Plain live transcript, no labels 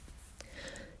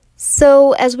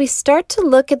So as we start to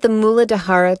look at the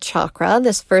Muladhara chakra,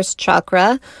 this first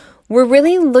chakra, we're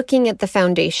really looking at the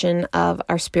foundation of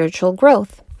our spiritual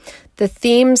growth. The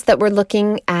themes that we're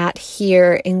looking at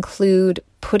here include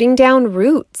putting down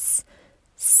roots,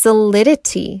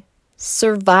 solidity,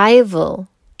 survival,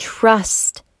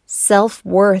 trust,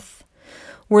 self-worth.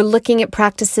 We're looking at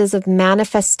practices of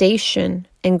manifestation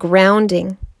and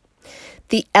grounding.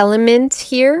 The element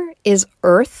here is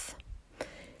earth.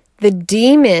 The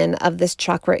demon of this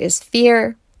chakra is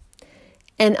fear.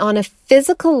 And on a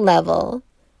physical level,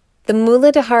 the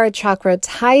Muladhara chakra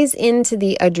ties into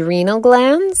the adrenal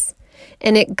glands,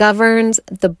 and it governs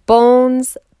the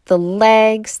bones, the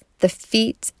legs, the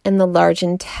feet, and the large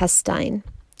intestine.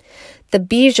 The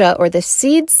bija, or the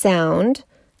seed sound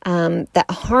that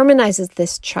harmonizes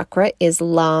this chakra, is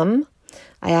lam.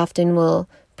 I often will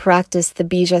practice the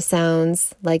bija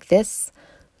sounds like this.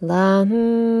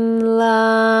 Lam,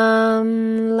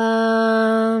 lam,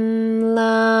 lam,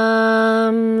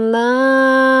 lam,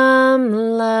 lam,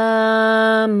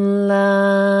 lam,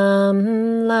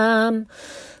 lam, lam,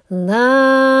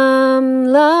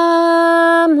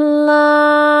 lam,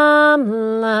 lam,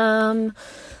 lam,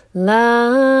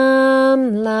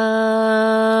 lam,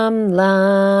 lam,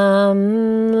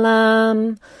 lam,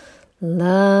 lam,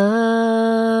 lam.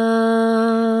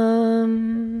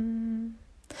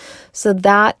 So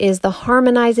that is the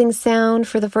harmonizing sound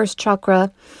for the first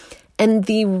chakra, and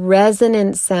the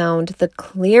resonant sound, the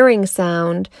clearing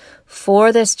sound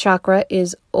for this chakra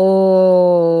is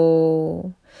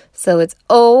O. So it's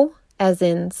O as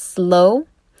in slow,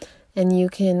 and you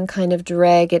can kind of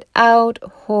drag it out.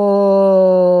 Ho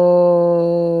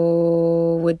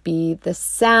would be the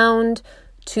sound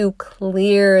to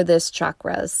clear this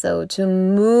chakra, so to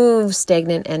move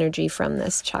stagnant energy from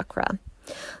this chakra.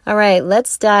 All right,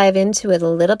 let's dive into it a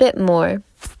little bit more.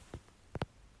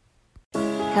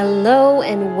 Hello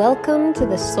and welcome to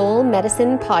the Soul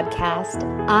Medicine Podcast.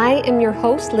 I am your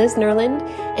host, Liz Nerland,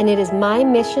 and it is my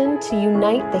mission to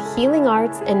unite the healing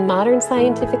arts and modern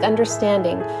scientific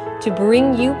understanding to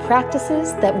bring you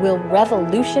practices that will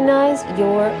revolutionize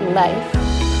your life.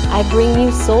 I bring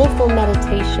you soulful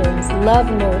meditations, love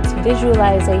notes,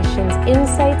 visualizations,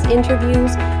 insights,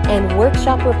 interviews, and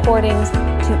workshop recordings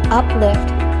to uplift,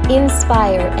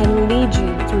 inspire, and lead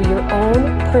you through your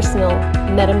own personal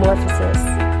metamorphosis.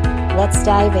 Let's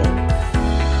dive in.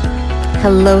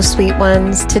 Hello, sweet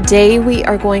ones. Today we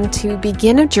are going to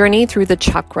begin a journey through the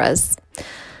chakras.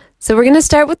 So we're going to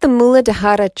start with the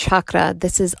Muladhara chakra.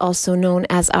 This is also known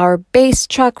as our base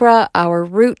chakra, our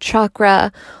root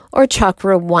chakra, or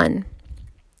chakra 1.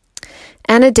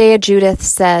 Anadea Judith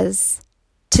says,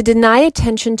 "To deny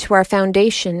attention to our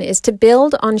foundation is to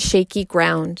build on shaky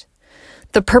ground.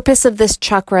 The purpose of this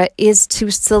chakra is to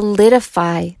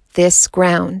solidify this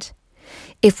ground.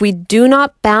 If we do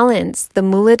not balance the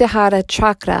Muladhara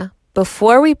chakra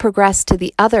before we progress to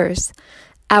the others,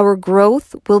 our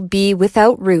growth will be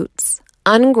without roots,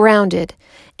 ungrounded,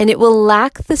 and it will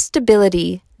lack the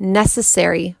stability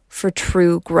necessary for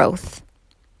true growth."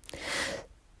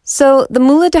 So the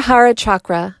Muladhara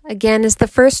chakra, again, is the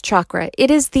first chakra. It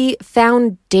is the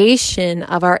foundation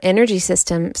of our energy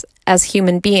systems as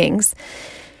human beings.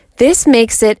 This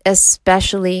makes it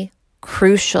especially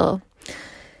crucial.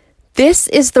 This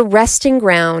is the resting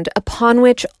ground upon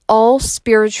which all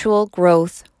spiritual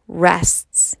growth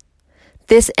rests.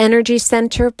 This energy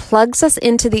center plugs us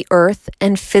into the earth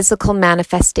and physical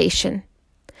manifestation.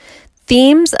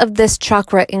 Themes of this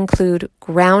chakra include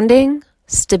grounding,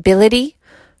 stability,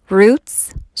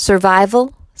 roots,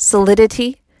 survival,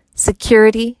 solidity,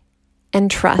 security, and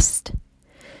trust.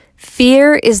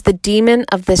 Fear is the demon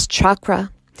of this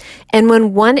chakra, and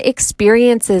when one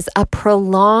experiences a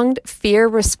prolonged fear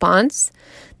response,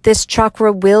 this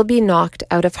chakra will be knocked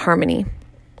out of harmony.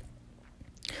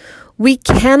 We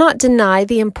cannot deny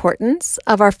the importance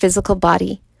of our physical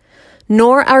body,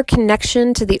 nor our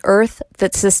connection to the earth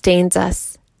that sustains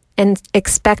us, and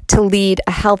expect to lead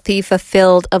a healthy,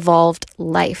 fulfilled, evolved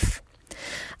life.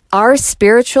 Our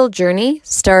spiritual journey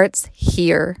starts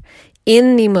here,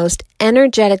 in the most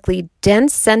energetically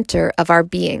dense center of our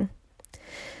being.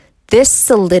 This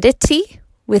solidity,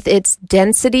 with its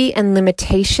density and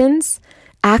limitations,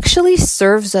 actually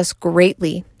serves us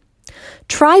greatly.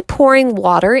 Try pouring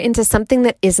water into something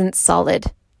that isn't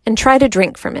solid and try to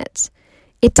drink from it.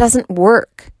 It doesn't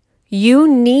work. You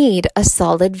need a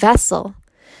solid vessel.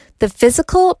 The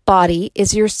physical body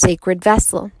is your sacred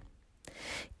vessel.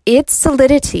 Its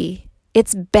solidity,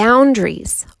 its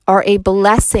boundaries are a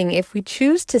blessing if we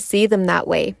choose to see them that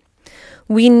way.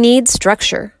 We need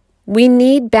structure. We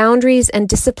need boundaries and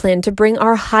discipline to bring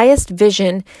our highest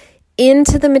vision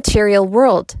into the material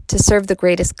world to serve the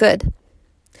greatest good.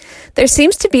 There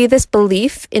seems to be this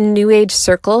belief in New Age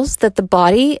circles that the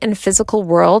body and physical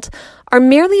world are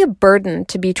merely a burden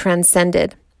to be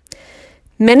transcended.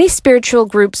 Many spiritual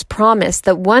groups promise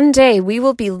that one day we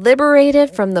will be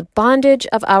liberated from the bondage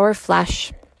of our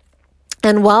flesh.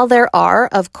 And while there are,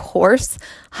 of course,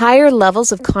 higher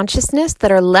levels of consciousness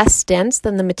that are less dense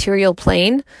than the material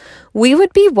plane, we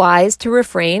would be wise to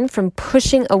refrain from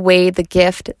pushing away the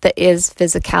gift that is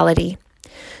physicality.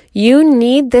 You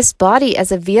need this body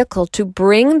as a vehicle to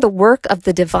bring the work of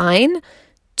the divine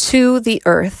to the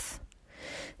earth.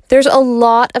 There's a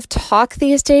lot of talk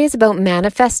these days about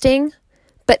manifesting,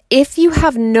 but if you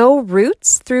have no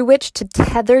roots through which to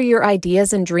tether your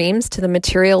ideas and dreams to the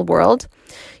material world,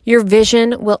 your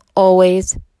vision will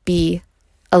always be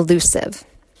elusive.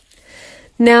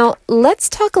 Now, let's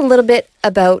talk a little bit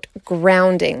about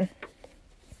grounding.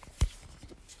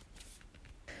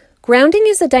 Grounding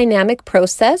is a dynamic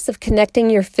process of connecting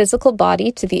your physical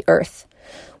body to the earth.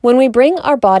 When we bring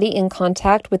our body in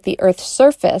contact with the earth's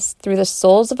surface through the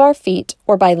soles of our feet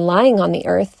or by lying on the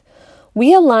earth,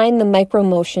 we align the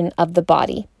micromotion of the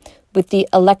body with the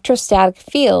electrostatic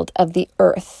field of the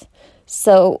earth.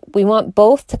 So we want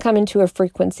both to come into a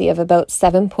frequency of about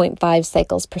 7.5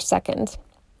 cycles per second.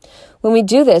 When we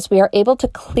do this, we are able to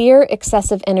clear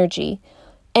excessive energy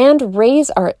and raise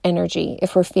our energy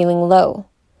if we're feeling low.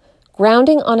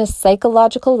 Grounding on a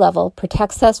psychological level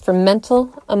protects us from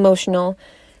mental, emotional,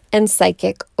 and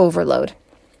psychic overload.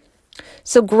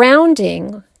 So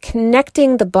grounding,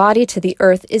 connecting the body to the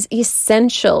earth, is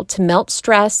essential to melt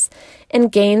stress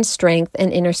and gain strength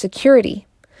and inner security.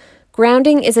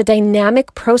 Grounding is a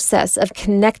dynamic process of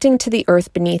connecting to the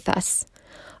earth beneath us.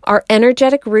 Our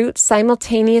energetic roots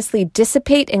simultaneously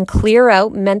dissipate and clear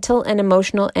out mental and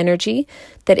emotional energy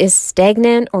that is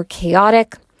stagnant or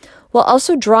chaotic, while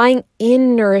also drawing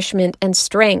in nourishment and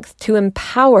strength to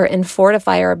empower and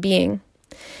fortify our being.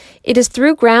 It is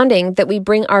through grounding that we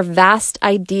bring our vast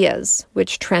ideas,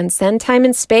 which transcend time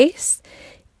and space,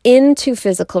 into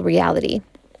physical reality.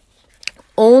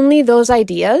 Only those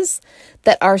ideas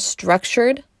that are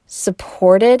structured,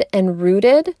 supported, and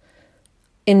rooted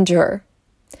endure.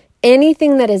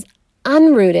 Anything that is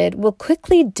unrooted will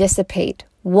quickly dissipate,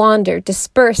 wander,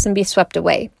 disperse, and be swept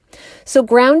away. So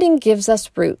grounding gives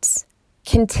us roots.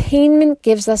 Containment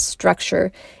gives us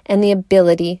structure and the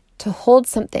ability to hold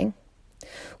something.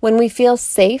 When we feel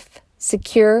safe,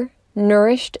 secure,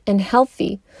 nourished, and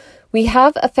healthy, we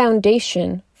have a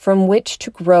foundation from which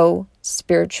to grow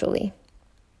spiritually.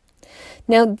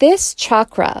 Now, this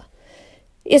chakra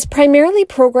is primarily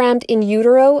programmed in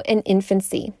utero and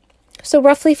infancy, so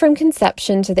roughly from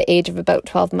conception to the age of about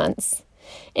 12 months.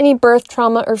 Any birth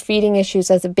trauma or feeding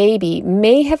issues as a baby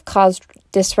may have caused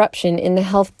disruption in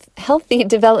the healthy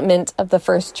development of the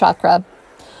first chakra.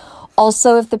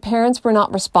 Also, if the parents were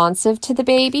not responsive to the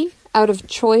baby, out of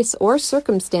choice or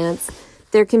circumstance,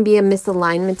 there can be a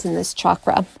misalignment in this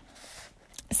chakra.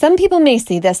 Some people may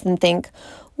see this and think,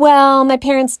 well, my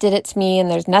parents did it to me and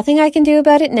there's nothing I can do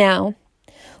about it now.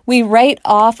 We write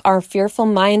off our fearful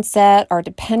mindset, our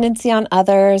dependency on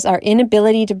others, our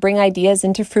inability to bring ideas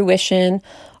into fruition,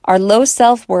 our low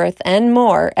self-worth, and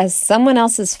more as someone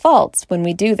else's faults when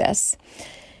we do this.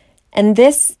 And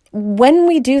when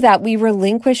we do that, we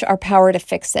relinquish our power to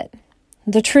fix it.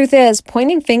 The truth is,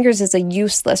 pointing fingers is a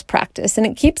useless practice, and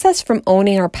it keeps us from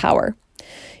owning our power.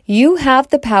 You have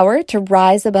the power to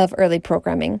rise above early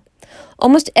programming.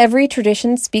 Almost every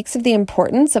tradition speaks of the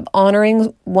importance of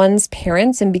honoring one's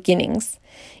parents and beginnings.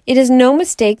 It is no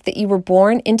mistake that you were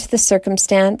born into the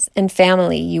circumstance and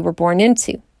family you were born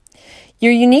into.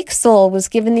 Your unique soul was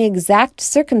given the exact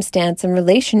circumstance and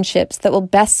relationships that will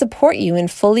best support you in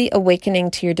fully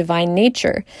awakening to your divine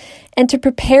nature and to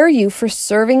prepare you for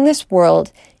serving this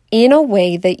world in a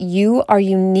way that you are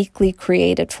uniquely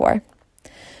created for.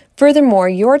 Furthermore,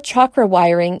 your chakra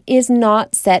wiring is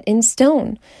not set in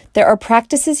stone. There are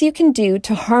practices you can do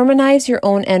to harmonize your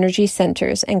own energy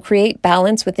centers and create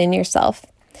balance within yourself.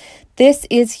 This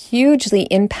is hugely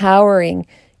empowering.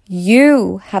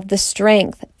 You have the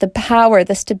strength, the power,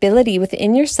 the stability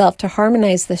within yourself to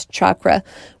harmonize this chakra,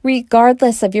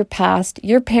 regardless of your past,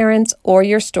 your parents, or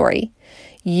your story.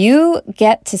 You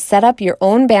get to set up your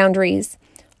own boundaries,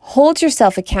 hold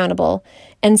yourself accountable,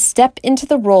 and step into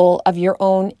the role of your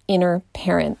own inner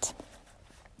parent.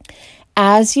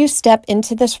 As you step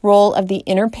into this role of the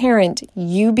inner parent,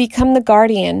 you become the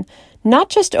guardian, not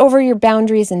just over your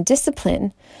boundaries and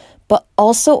discipline, but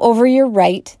also over your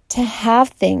right to have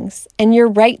things and your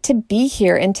right to be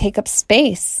here and take up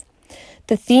space.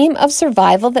 The theme of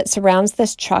survival that surrounds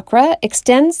this chakra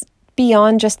extends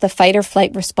beyond just the fight or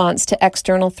flight response to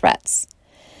external threats.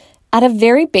 At a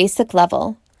very basic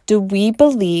level, do we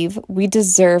believe we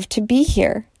deserve to be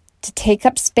here, to take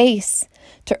up space,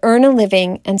 to earn a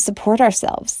living and support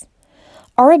ourselves?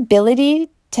 Our ability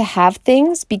to have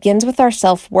things begins with our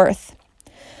self-worth.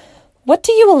 What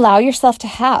do you allow yourself to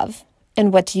have,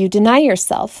 and what do you deny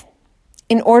yourself?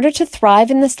 In order to thrive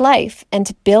in this life and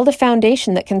to build a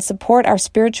foundation that can support our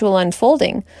spiritual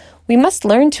unfolding, we must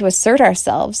learn to assert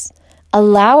ourselves,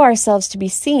 allow ourselves to be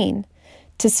seen,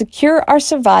 to secure our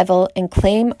survival and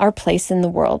claim our place in the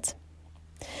world.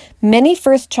 Many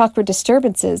first chakra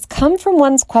disturbances come from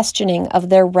one's questioning of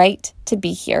their right to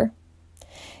be here.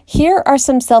 Here are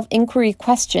some self-inquiry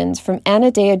questions from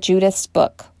Anadea Judith's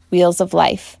book, Wheels of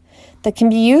Life, that can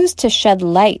be used to shed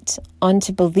light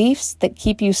onto beliefs that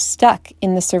keep you stuck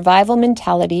in the survival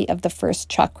mentality of the first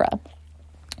chakra.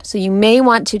 So you may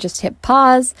want to just hit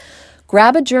pause,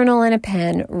 grab a journal and a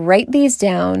pen, write these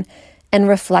down, and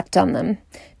reflect on them,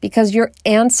 because your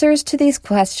answers to these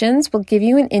questions will give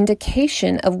you an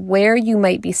indication of where you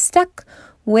might be stuck,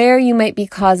 where you might be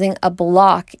causing a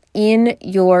block in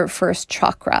your first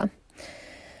chakra.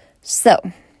 So,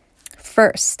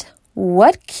 first,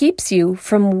 what keeps you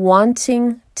from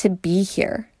wanting to be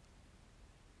here?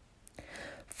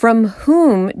 From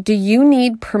whom do you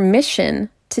need permission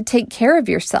to take care of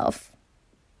yourself?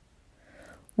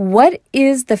 What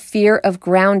is the fear of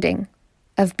grounding,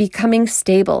 of becoming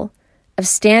stable, of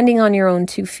standing on your own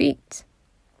 2 feet?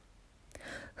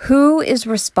 Who is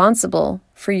responsible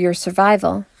for your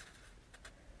survival?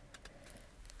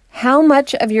 How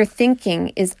much of your thinking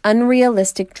is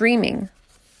unrealistic dreaming,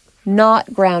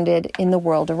 not grounded in the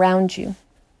world around you?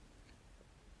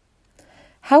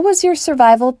 How was your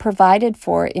survival provided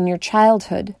for in your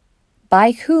childhood?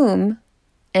 By whom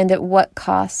and at what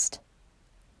cost?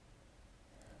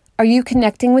 Are you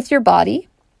connecting with your body,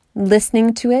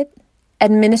 listening to it,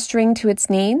 administering to its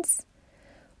needs?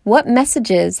 What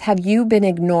messages have you been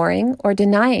ignoring or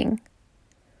denying?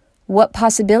 What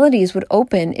possibilities would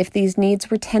open if these needs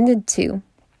were tended to?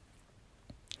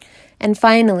 And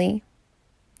finally,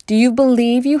 do you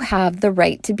believe you have the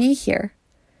right to be here,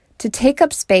 to take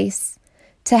up space,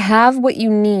 to have what you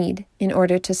need in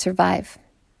order to survive?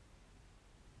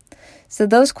 So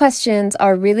those questions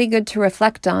are really good to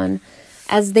reflect on,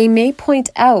 as they may point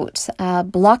out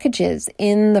blockages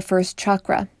in the first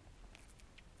chakra.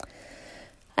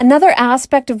 Another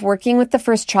aspect of working with the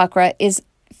first chakra is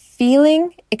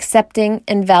feeling, accepting,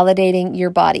 and validating your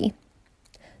body.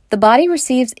 The body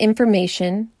receives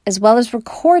information as well as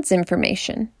records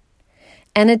information.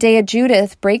 Anadea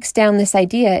Judith breaks down this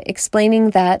idea,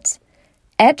 explaining that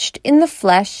etched in the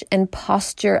flesh and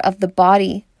posture of the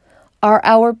body are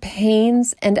our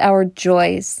pains and our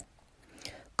joys.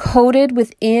 Coded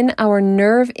within our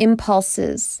nerve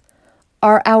impulses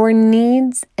are our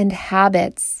needs and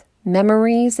habits,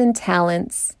 memories and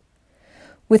talents.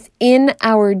 Within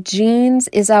our genes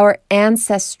is our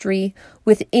ancestry,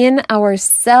 within our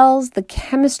cells the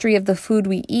chemistry of the food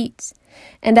we eat,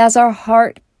 and as our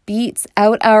heart beats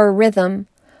out our rhythm,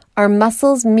 our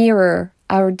muscles mirror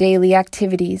our daily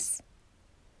activities.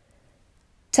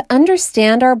 To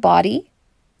understand our body,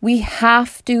 we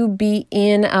have to be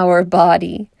in our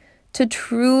body to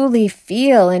truly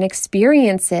feel and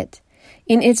experience it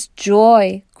in its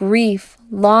joy, grief,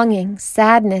 longing,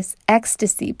 sadness,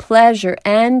 ecstasy, pleasure,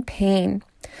 and pain.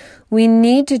 We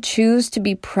need to choose to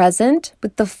be present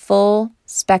with the full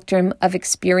spectrum of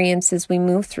experiences we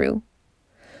move through.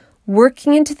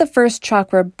 Working into the first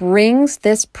chakra brings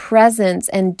this presence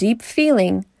and deep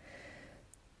feeling,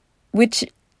 which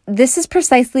this is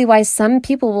precisely why some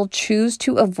people will choose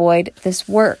to avoid this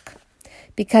work.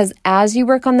 Because as you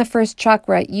work on the first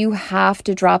chakra, you have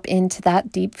to drop into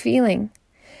that deep feeling.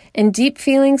 And deep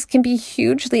feelings can be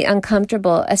hugely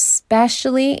uncomfortable,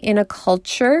 especially in a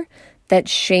culture that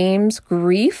shames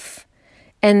grief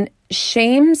and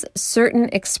shames certain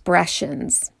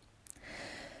expressions.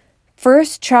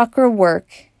 First chakra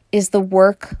work is the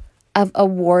work of a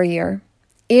warrior.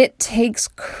 It takes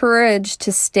courage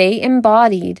to stay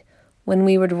embodied when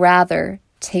we would rather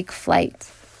take flight.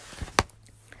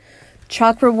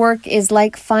 Chakra work is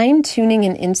like fine-tuning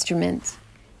an instrument.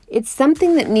 It's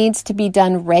something that needs to be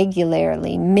done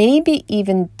regularly, maybe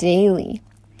even daily.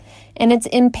 And it's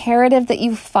imperative that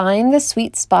you find the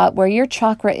sweet spot where your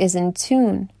chakra is in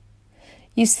tune.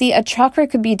 You see, a chakra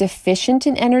could be deficient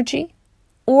in energy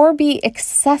or be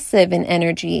excessive in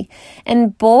energy,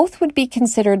 and both would be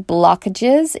considered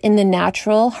blockages in the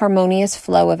natural, harmonious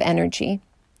flow of energy.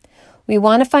 We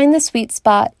want to find the sweet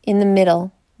spot in the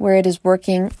middle, where it is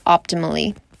working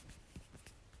optimally.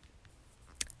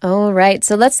 All right,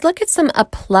 so let's look at some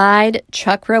applied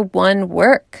chakra 1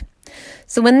 work.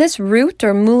 So when this root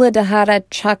or Muladhara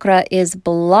chakra is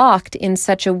blocked in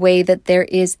such a way that there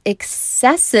is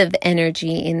excessive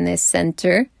energy in this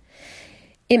center,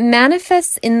 it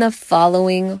manifests in the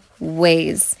following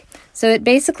ways. So it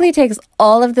basically takes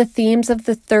all of the themes of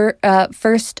the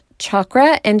first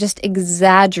chakra and just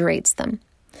exaggerates them.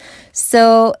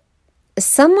 So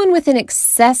someone with an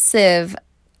excessive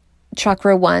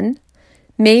chakra 1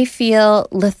 may feel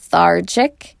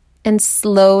lethargic and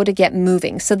slow to get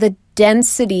moving. So the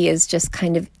density is just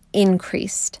kind of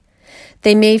increased.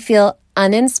 They may feel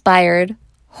uninspired,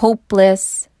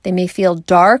 hopeless. They may feel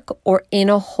dark or in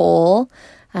a hole,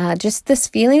 just this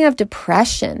feeling of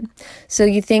depression. So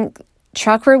you think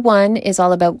chakra 1 is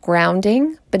all about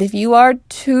grounding, but if you are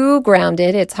too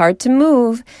grounded, it's hard to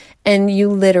move, and you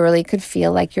literally could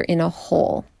feel like you're in a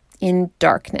hole, in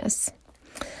darkness.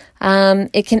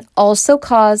 It can also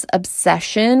cause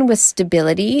obsession with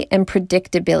stability and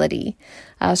predictability,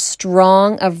 a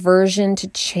strong aversion to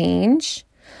change.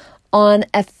 On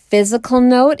a physical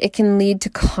note, it can lead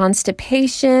to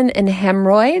constipation and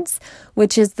hemorrhoids,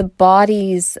 which is the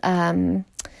body's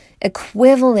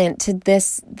equivalent to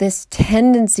this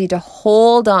tendency to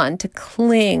hold on, to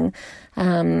cling,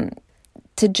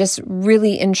 to just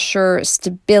really ensure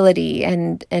stability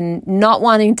and not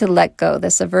wanting to let go,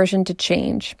 this aversion to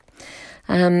change.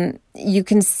 You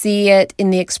can see it in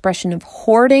the expression of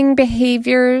hoarding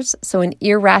behaviors, so an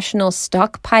irrational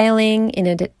stockpiling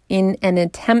in an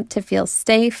attempt to feel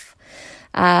safe.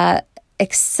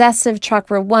 Excessive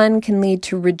chakra 1 can lead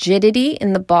to rigidity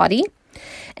in the body,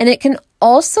 and it can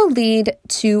also lead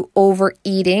to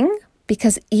overeating,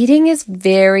 because eating is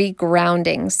very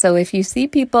grounding. So if you see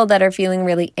people that are feeling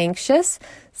really anxious,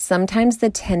 sometimes the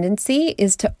tendency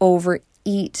is to overeat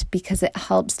because it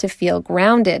helps to feel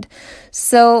grounded.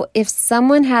 So if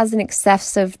someone has an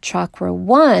excessive chakra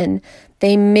 1,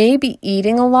 they may be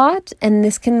eating a lot, and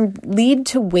this can lead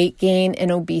to weight gain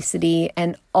and obesity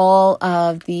and all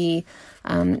of the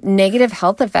negative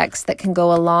health effects that can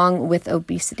go along with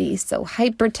obesity. So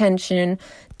hypertension,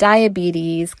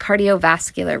 diabetes,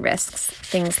 cardiovascular risks,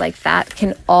 things like that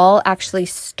can all actually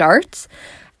start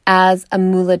as a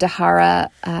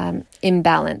Muladhara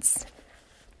imbalance.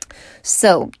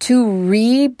 So to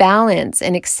rebalance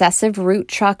an excessive root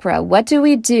chakra, what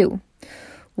do?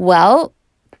 Well,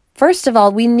 first of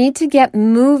all, we need to get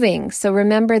moving. So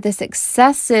remember, this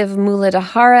excessive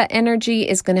Muladhara energy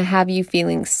is going to have you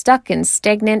feeling stuck and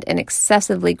stagnant and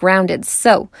excessively grounded.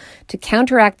 So to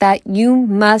counteract that, you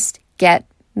must get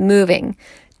moving.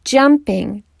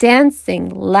 Jumping, dancing,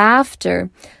 laughter.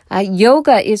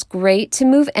 Yoga is great to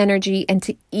move energy and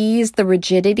to ease the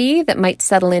rigidity that might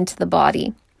settle into the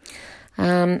body.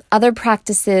 Other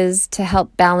practices to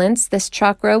help balance this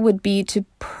chakra would be to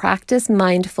practice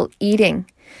mindful eating.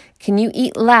 Can you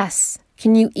eat less?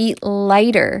 Can you eat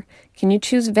lighter? Can you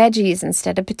choose veggies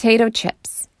instead of potato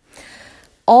chips?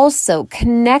 Also,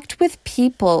 connect with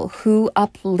people who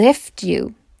uplift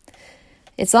you.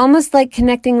 It's almost like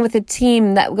connecting with a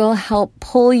team that will help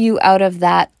pull you out of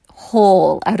that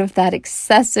hole, out of that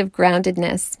excessive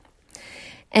groundedness.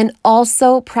 And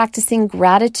also practicing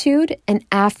gratitude and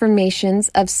affirmations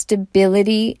of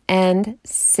stability and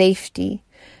safety.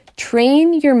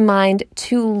 Train your mind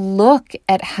to look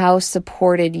at how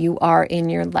supported you are in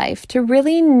your life, to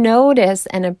really notice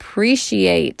and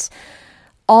appreciate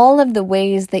all of the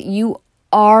ways that you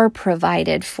are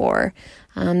provided for.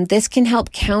 This can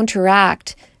help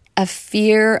counteract a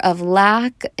fear of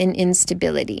lack and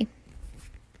instability.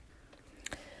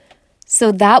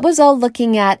 So that was all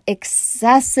looking at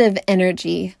excessive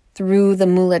energy through the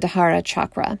Muladhara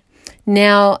chakra.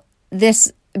 Now,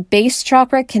 this base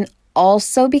chakra can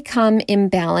also become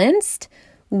imbalanced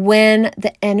when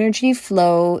the energy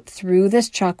flow through this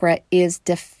chakra is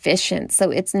deficient. So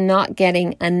it's not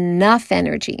getting enough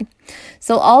energy.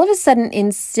 So all of a sudden,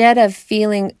 instead of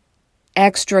feeling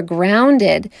extra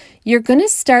grounded, you're going to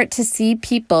start to see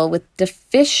people with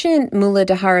deficient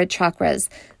Muladhara chakras.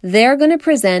 They're going to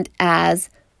present as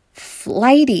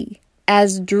flighty,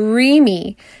 as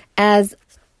dreamy, as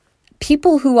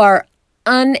people who are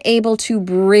unable to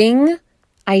bring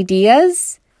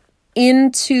ideas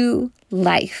into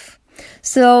life.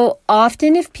 So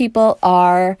often if people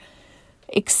are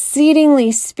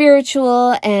exceedingly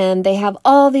spiritual and they have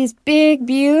all these big,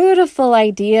 beautiful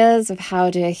ideas of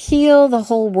how to heal the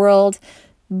whole world,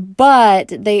 but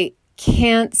they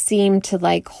can't seem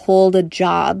to hold a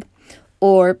job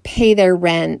or pay their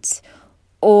rent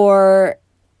or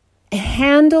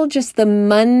handle just the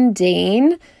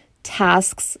mundane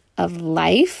tasks of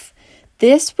life,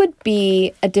 this would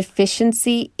be a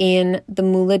deficiency in the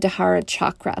Muladhara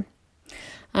chakra.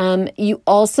 You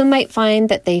also might find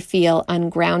that they feel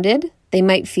ungrounded. They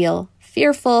might feel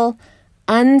fearful,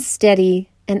 unsteady,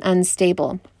 and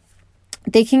unstable.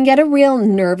 They can get a real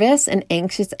nervous and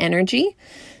anxious energy.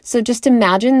 So just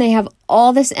imagine they have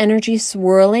all this energy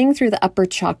swirling through the upper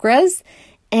chakras,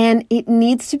 and it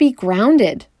needs to be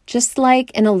grounded, just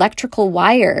like an electrical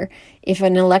wire. If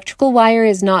an electrical wire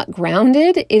is not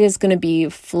grounded, it is going to be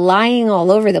flying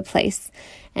all over the place.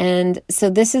 And so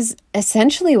this is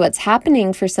essentially what's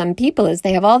happening for some people, is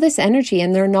they have all this energy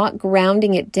and they're not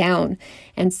grounding it down.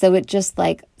 And so it just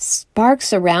like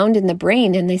sparks around in the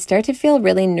brain and they start to feel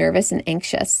really nervous and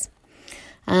anxious.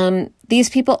 These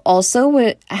people also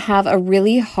would have a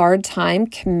really hard time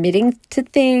committing to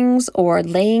things or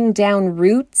laying down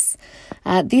roots.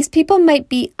 These people might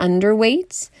be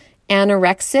underweight,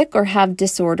 anorexic, or have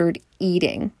disordered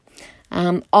eating.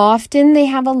 Often they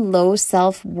have a low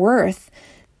self-worth.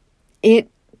 It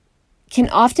can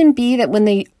often be that when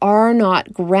they are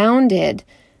not grounded,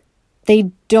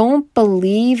 they don't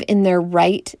believe in their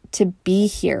right to be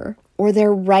here or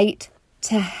their right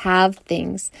to have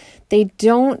things. They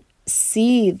don't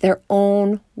see their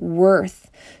own worth.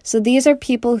 So these are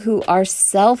people who are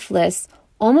selfless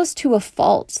almost to a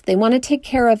fault. They want to take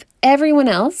care of everyone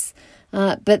else,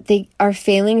 but they are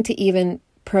failing to even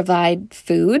provide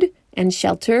food and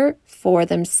shelter for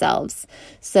themselves.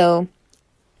 So,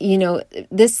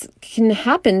 this can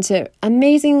happen to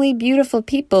amazingly beautiful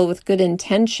people with good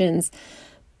intentions.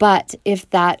 But if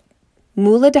that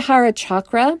Muladhara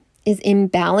chakra is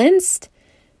imbalanced,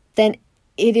 then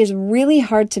it is really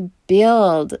hard to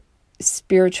build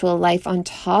spiritual life on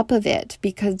top of it,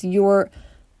 because your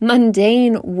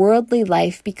mundane worldly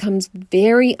life becomes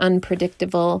very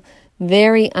unpredictable,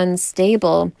 very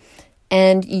unstable,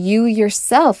 and you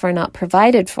yourself are not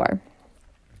provided for.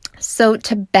 So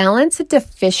to balance a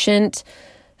deficient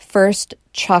first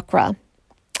chakra,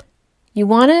 you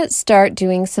want to start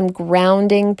doing some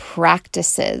grounding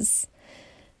practices.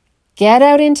 Get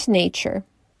out into nature.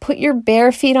 Put your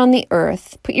bare feet on the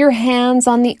earth. Put your hands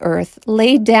on the earth.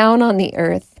 Lay down on the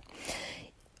earth.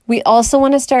 We also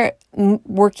want to start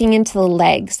working into the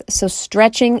legs. So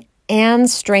stretching and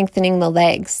strengthening the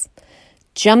legs.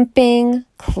 Jumping,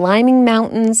 climbing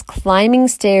mountains, climbing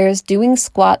stairs, doing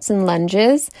squats and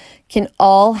lunges can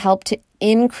all help to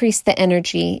increase the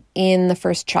energy in the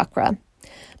first chakra.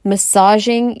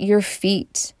 Massaging your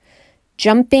feet,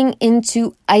 jumping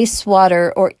into ice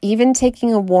water, or even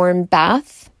taking a warm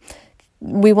bath.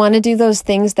 We want to do those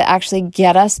things that actually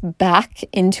get us back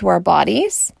into our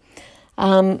bodies.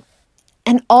 And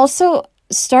also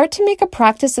start to make a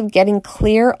practice of getting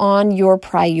clear on your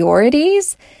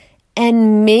priorities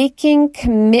and making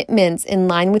commitments in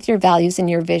line with your values and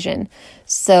your vision.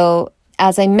 So,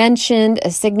 as I mentioned,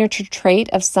 a signature trait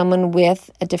of someone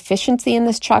with a deficiency in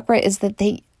this chakra is that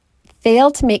they fail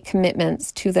to make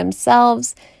commitments to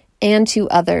themselves and to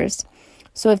others.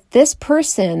 So if this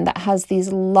person that has these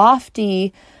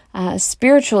lofty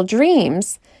spiritual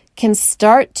dreams can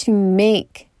start to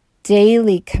make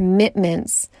daily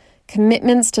commitments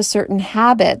to certain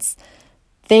habits,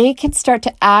 they can start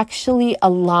to actually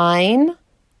align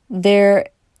their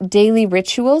daily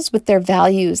rituals with their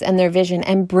values and their vision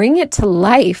and bring it to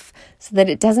life so that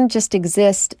it doesn't just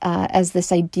exist as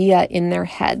this idea in their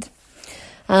head.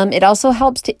 It also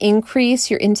helps to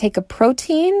increase your intake of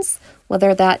proteins,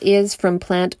 whether that is from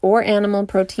plant or animal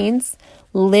proteins,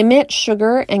 limit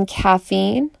sugar and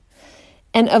caffeine,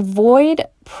 and avoid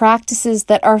practices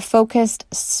that are focused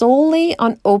solely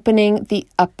on opening the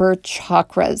upper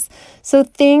chakras. So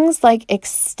things like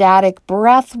ecstatic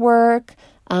breath work,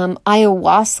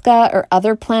 ayahuasca or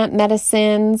other plant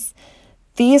medicines,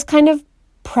 these kind of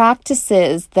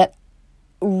practices that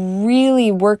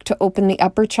really work to open the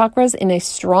upper chakras in a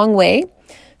strong way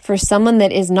for someone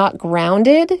that is not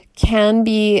grounded can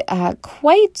be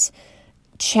quite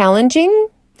challenging,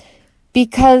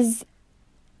 because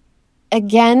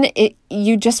again,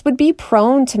 you just would be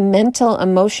prone to mental,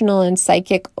 emotional, and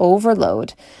psychic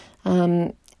overload.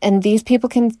 And these people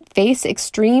can face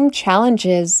extreme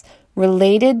challenges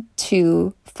related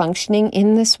to functioning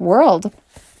in this world.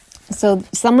 So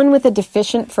someone with a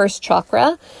deficient first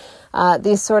chakra,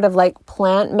 these sort of like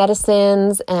plant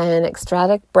medicines and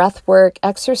ecstatic breath work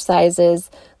exercises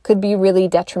could be really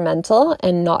detrimental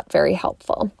and not very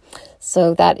helpful.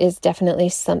 So that is definitely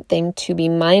something to be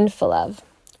mindful of.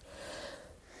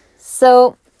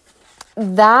 So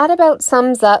that about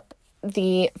sums up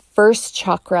the first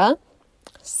chakra.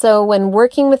 So when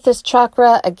working with this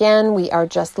chakra, again, we are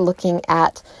just looking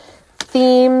at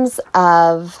themes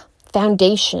of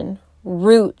foundation,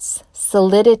 roots,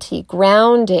 solidity,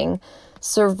 grounding,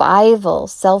 survival,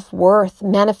 self-worth,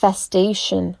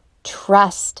 manifestation,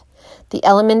 trust. The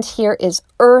element here is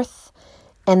earth,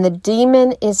 and the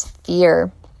demon is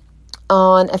fear.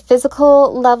 On a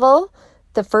physical level,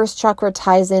 the first chakra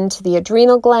ties into the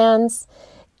adrenal glands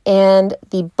and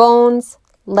the bones,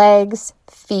 legs,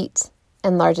 feet,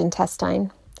 and large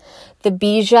intestine. The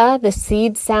bija, the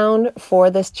seed sound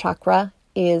for this chakra,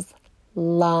 is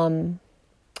lam.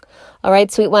 All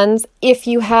right, sweet ones, if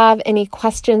you have any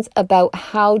questions about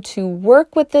how to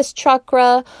work with this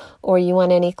chakra or you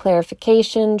want any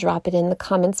clarification, drop it in the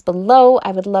comments below.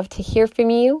 I would love to hear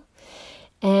from you.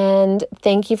 And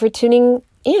thank you for tuning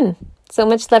in. So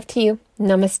much love to you.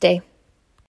 Namaste.